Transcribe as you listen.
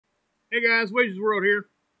Hey guys, Wages World here.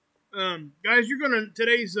 Guys,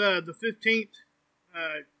 today's the 15th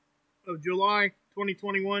of July,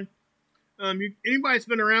 2021. Anybody that's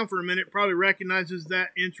been around for a minute probably recognizes that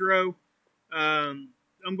intro. I'm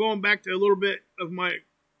going back to a little bit of my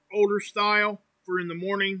older style for in the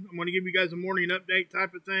morning. I'm going to give you guys a morning update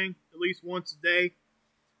type of thing, at least once a day.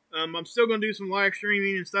 I'm still going to do some live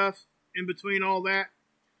streaming and stuff in between all that.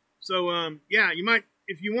 So, yeah, you might,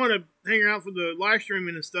 if you want to hang around for the live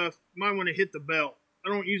streaming and stuff, you might want to hit the bell. I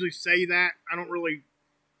don't usually say that. I don't really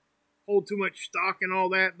hold too much stock in all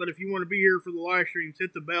that. But if you want to be here for the live streams,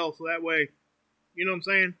 hit the bell so that way, you know what I'm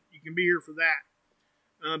saying? You can be here for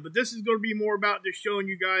that. But this is going to be more about just showing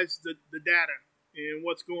you guys the data and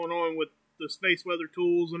what's going on with the space weather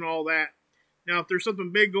tools and all that. Now, if there's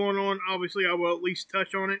something big going on, obviously I will at least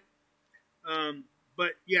touch on it.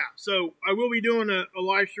 But yeah, so I will be doing a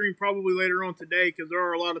live stream probably later on today because there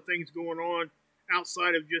are a lot of things going on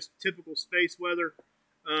outside of just typical space weather.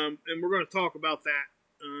 And we're going to talk about that.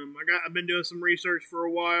 I've been doing some research for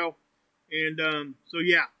a while. And so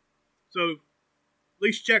yeah, so at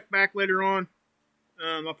least check back later on.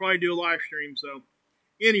 I'll probably do a live stream. So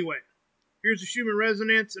anyway, here's the Schumann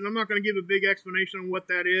Resonance. And I'm not going to give a big explanation on what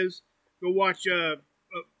that is. Go watch the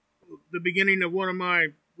beginning of one of my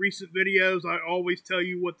recent videos. I always tell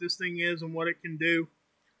you what this thing is and what it can do.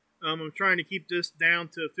 I'm trying to keep this down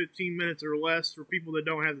to 15 minutes or less for people that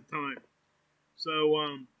don't have the time.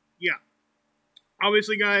 So, yeah.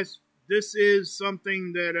 Obviously, guys, this is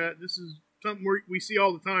something that we see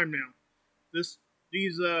all the time now.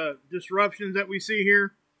 These disruptions that we see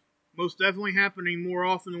here, most definitely happening more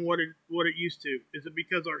often than what it used to. Is it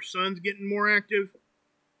because our sun's getting more active?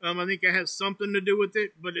 I think it has something to do with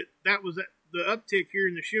it, but the uptick here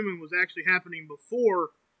in the Schumann was actually happening before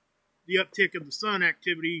the uptick of the sun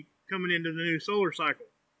activity coming into the new solar cycle.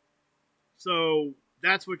 So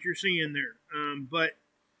that's what you're seeing there. But,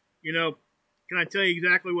 you know, can I tell you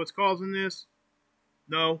exactly what's causing this?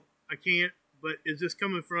 No, I can't. But is this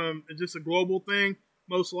a global thing?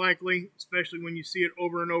 Most likely, especially when you see it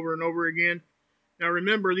over and over and over again. Now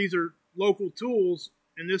remember, these are local tools,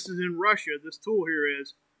 and this is in Russia. This tool here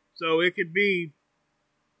is. So it could be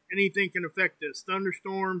anything can affect this.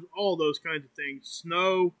 Thunderstorms, all those kinds of things.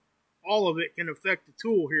 Snow, all of it can affect the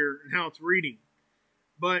tool here and how it's reading.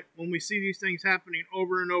 But when we see these things happening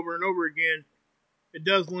over and over and over again, it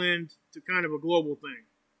does lend to kind of a global thing.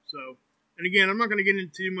 So, and again, I'm not going to get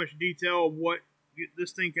into too much detail of what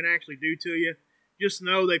this thing can actually do to you. Just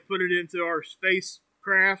know they put it into our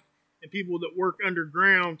spacecraft and people that work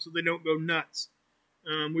underground so they don't go nuts.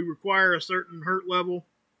 We require a certain hertz level.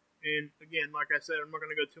 And again, like I said, I'm not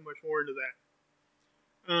going to go too much more into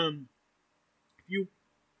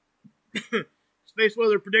that. Space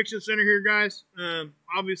Weather Prediction Center here, guys.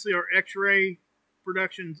 Obviously, our X-ray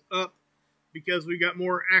production's up because we got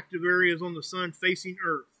more active areas on the sun facing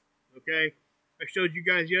Earth. Okay, I showed you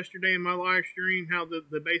guys yesterday in my live stream how the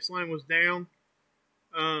baseline was down.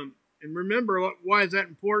 And remember, why is that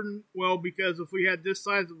important? Well, because if we had this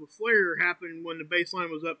size of a flare happen when the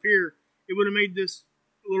baseline was up here, it would have made this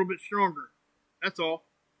a little bit stronger. That's all.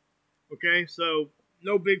 Okay, so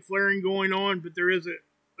no big flaring going on, but there is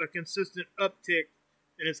a consistent uptick,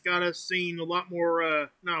 and it's got us seeing a lot more,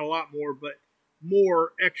 not a lot more, but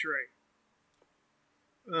more X-ray.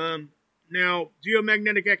 Now,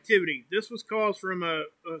 geomagnetic activity. This was caused from a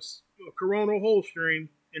coronal hole stream,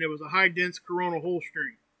 and it was a high-dense coronal hole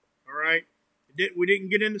stream. All right? We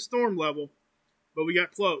didn't get into storm level, but we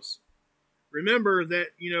got close. Remember that,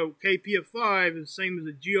 KP of 5 is the same as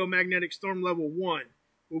a geomagnetic storm level 1.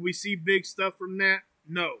 Will we see big stuff from that?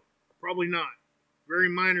 No, probably not. Very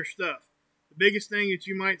minor stuff. The biggest thing that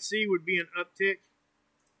you might see would be an uptick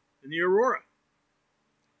in the aurora.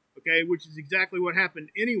 Okay, which is exactly what happened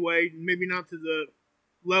anyway, maybe not to the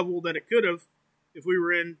level that it could have if we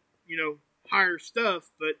were in, higher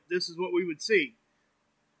stuff, but this is what we would see.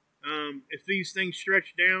 If these things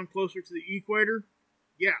stretch down closer to the equator,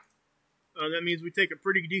 yeah. That means we take a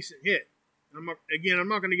pretty decent hit. I'm not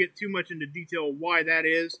going to get too much into detail why that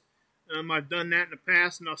is. I've done that in the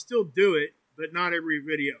past, and I'll still do it, but not every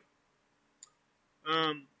video.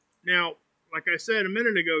 Now, like I said a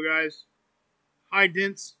minute ago, guys,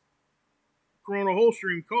 high-dense coronal hole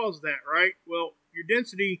stream caused that, right? Well, your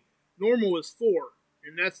density normal is 4,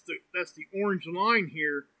 and that's the orange line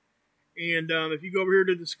here. And if you go over here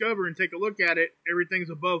to Discover and take a look at it, everything's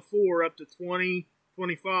above 4 up to 20,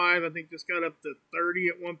 25. I think this got up to 30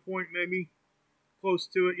 at one point, maybe. Close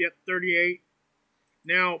to it. Yep, 38.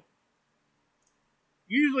 Now,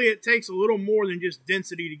 usually it takes a little more than just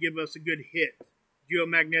density to give us a good hit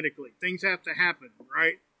geomagnetically. Things have to happen,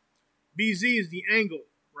 right? BZ is the angle.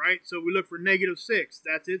 right? So we look for -6.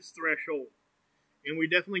 That's its threshold. And we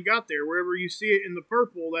definitely got there. Wherever you see it in the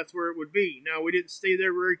purple, that's where it would be. Now, we didn't stay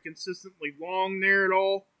there very consistently long there at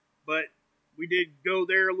all, but we did go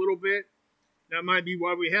there a little bit. That might be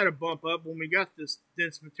why we had a bump up when we got this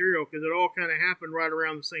dense material, because it all kind of happened right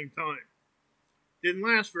around the same time. Didn't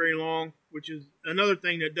last very long, which is another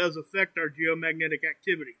thing that does affect our geomagnetic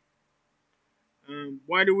activity.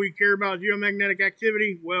 Why do we care about geomagnetic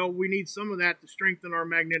activity? Well, we need some of that to strengthen our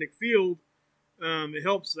magnetic field. It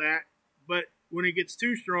helps that. But when it gets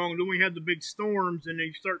too strong, then we have the big storms, and then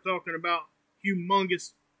you start talking about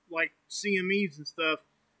humongous, like CMEs and stuff,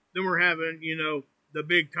 then we're having, the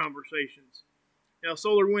big conversations. Now,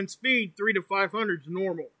 solar wind speed, 3 to 500 is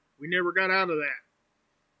normal. We never got out of that.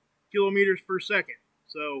 Kilometers per second.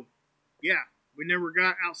 So, yeah, we never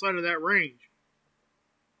got outside of that range.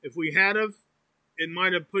 If we had of, it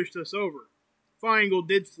might have pushed us over. Phi angle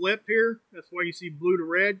did flip here. That's why you see blue to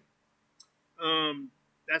red.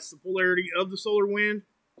 That's the polarity of the solar wind.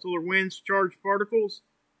 Solar winds charge particles,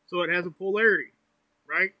 so it has a polarity,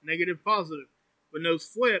 right? Negative, positive. When those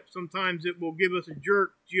flip, sometimes it will give us a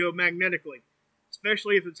jerk geomagnetically,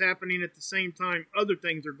 especially if it's happening at the same time other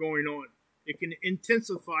things are going on. It can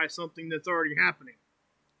intensify something that's already happening.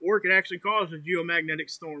 Or it could actually cause a geomagnetic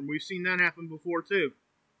storm. We've seen that happen before too.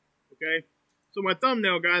 Okay? So my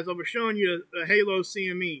thumbnail, guys, I was showing you a halo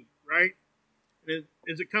CME, right?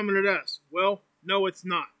 Is it coming at us? Well, no, it's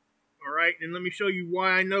not. All right? And let me show you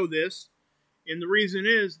why I know this. And the reason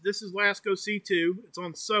is, this is LASCO C2. It's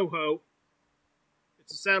on SOHO.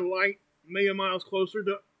 It's a satellite a million miles closer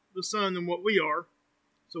to the sun than what we are.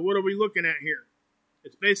 So what are we looking at here?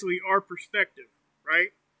 It's basically our perspective,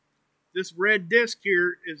 right? This red disc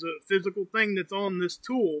here is a physical thing that's on this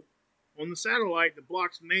tool, on the satellite, that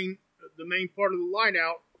blocks the main part of the light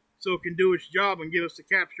out so it can do its job and give us to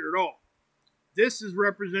capture it all. This is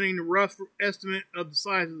representing the rough estimate of the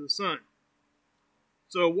size of the sun.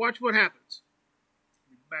 So watch what happens.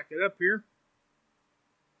 Let me back it up here.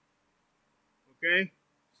 Okay,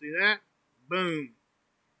 see that? Boom.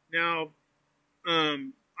 Now,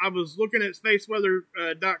 I was looking at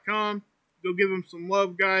spaceweather.com. Go give them some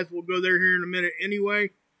love, guys. We'll go there here in a minute anyway.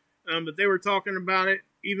 But they were talking about it.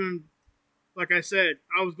 Even, like I said,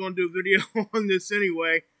 I was going to do a video on this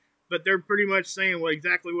anyway. But they're pretty much saying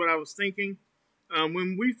exactly what I was thinking.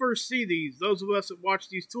 When we first see these, those of us that watch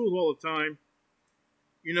these tools all the time,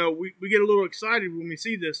 we get a little excited when we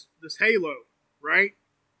see this halo, right?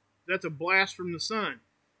 That's a blast from the sun.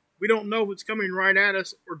 We don't know if it's coming right at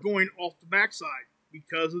us or going off the backside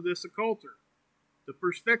because of this occulter, the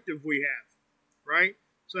perspective we have, right?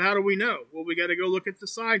 So how do we know? Well, we got to go look at the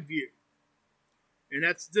side view. And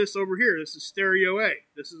that's this over here. This is stereo A.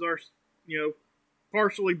 This is our,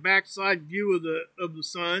 partially backside view of the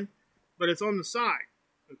sun, but it's on the side.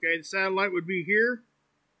 Okay, the satellite would be here.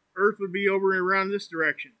 Earth would be over and around this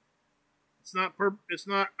direction. It's not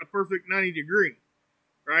a perfect 90 degree,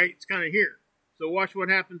 right? It's kind of here. So watch what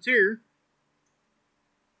happens here.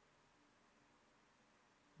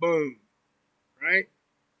 Boom. Right?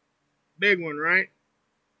 Big one, right?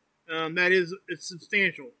 It's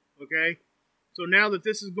substantial, okay? So now that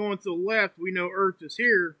this is going to the left, we know Earth is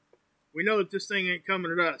here. We know that this thing ain't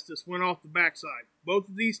coming at us. This went off the backside. Both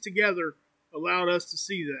of these together allowed us to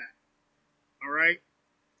see that. All right?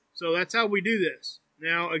 So that's how we do this.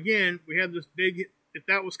 Now, again, we have this big, if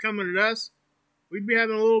that was coming at us, we'd be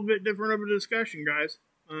having a little bit different of a discussion, guys.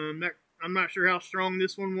 I'm not sure how strong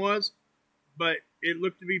this one was, but it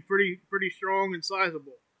looked to be pretty strong and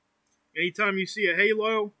sizable. Anytime you see a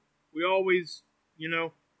halo, we always,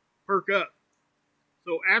 perk up.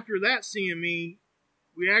 So after that CME,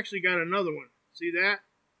 we actually got another one. See that?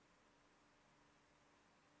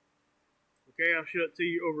 Okay, I'll show it to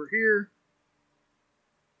you over here.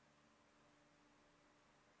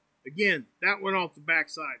 Again, that went off the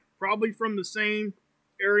backside, probably from the same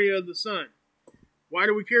area of the sun. Why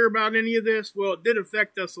do we care about any of this? Well, it did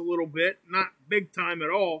affect us a little bit, not big time at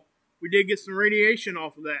all. We did get some radiation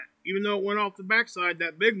off of that. Even though it went off the backside,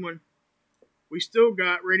 that big one, we still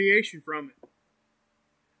got radiation from it.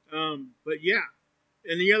 But yeah,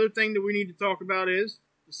 and the other thing that we need to talk about is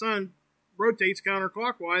the sun rotates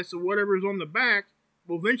counterclockwise, so whatever's on the back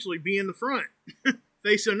will eventually be in the front,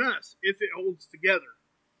 facing us, if it holds together.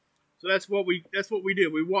 So that's what we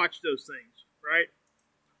do. We watch those things, right?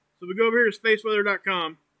 So we go over here to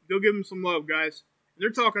spaceweather.com. Go give them some love, guys. And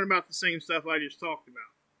they're talking about the same stuff I just talked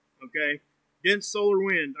about, okay? Dense solar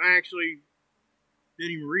wind. I actually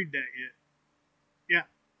didn't even read that yet.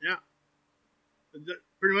 Yeah.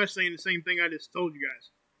 Pretty much saying the same thing I just told you guys.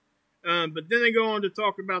 But then they go on to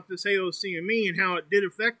talk about this halo CME and how it did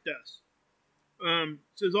affect us.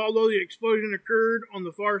 Says, although the explosion occurred on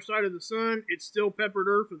the far side of the sun, it still peppered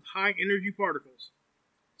Earth with high energy particles.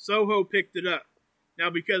 SOHO picked it up. Now,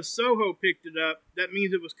 because SOHO picked it up, that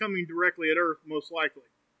means it was coming directly at Earth, most likely,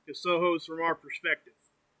 because SOHO is from our perspective.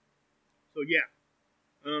 So, yeah.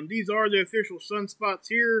 These are the official sunspots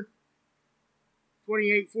here,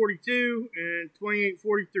 2842 and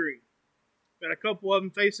 2843. Got a couple of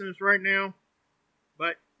them facing us right now,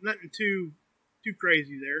 but nothing too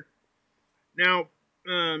crazy there. Now,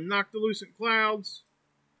 noctilucent clouds.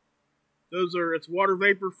 It's water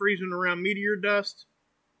vapor freezing around meteor dust.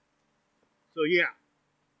 So yeah,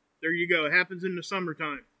 there you go. It happens in the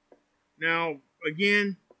summertime. Now,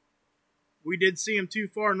 again, we did see them too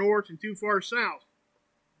far north and too far south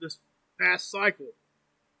this past cycle.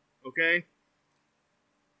 Okay?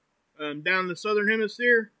 Down in the southern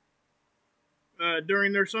hemisphere,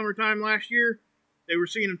 during their summertime last year, they were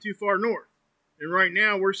seeing them too far north. And right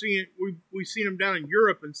now, we've seen them down in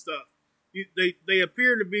Europe and stuff. They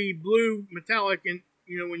appear to be blue, metallic, and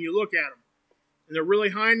when you look at them. And they're really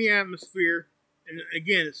high in the atmosphere. And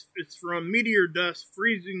again, it's from meteor dust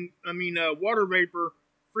freezing. Water vapor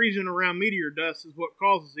freezing around meteor dust is what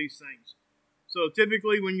causes these things. So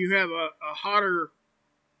typically, when you have a hotter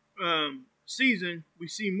season, we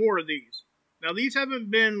see more of these. Now, these haven't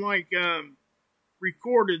been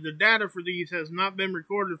recorded. The data for these has not been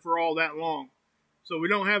recorded for all that long. So we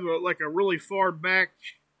don't have a really far back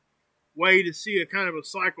way to see a kind of a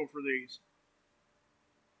cycle for these.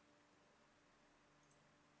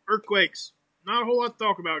 Earthquakes. Not a whole lot to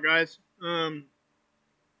talk about, guys.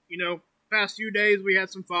 Past few days we had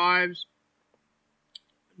some 5s.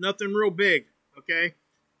 Nothing real big, okay?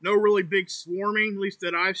 No really big swarming, at least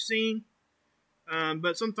that I've seen.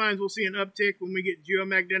 But sometimes we'll see an uptick when we get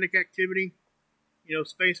geomagnetic activity,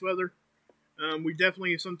 space weather. We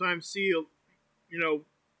definitely sometimes see an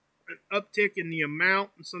uptick in the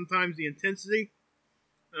amount and sometimes the intensity.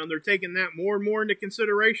 They're taking that more and more into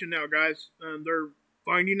consideration now, guys. They're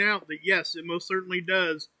finding out that, yes, it most certainly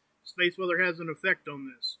does. Space weather has an effect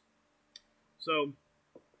on this. So,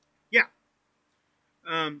 yeah.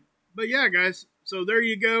 But yeah, guys. So there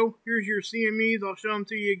you go. Here's your CMEs. I'll show them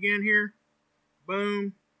to you again here.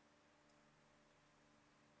 Boom.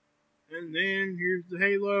 And then here's the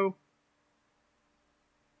halo.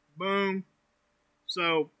 Boom.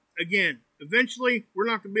 So, again, eventually we're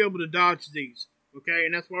not going to be able to dodge these. Okay?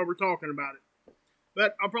 And that's why we're talking about it.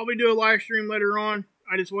 But I'll probably do a live stream later on.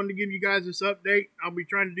 I just wanted to give you guys this update. I'll be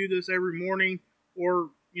trying to do this every morning or,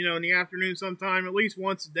 in the afternoon sometime, at least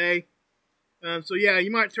once a day. So, yeah,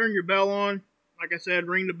 you might turn your bell on. Like I said,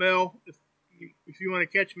 ring the bell if you want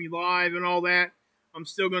to catch me live and all that. I'm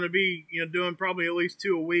still going to be, doing probably at least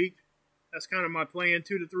 2 a week. That's kind of my plan,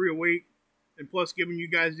 2 to 3 a week. And plus giving you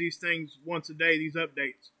guys these things once a day, these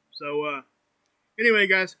updates. So, anyway,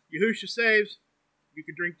 guys, Yahusha saves. You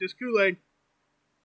can drink this Kool-Aid.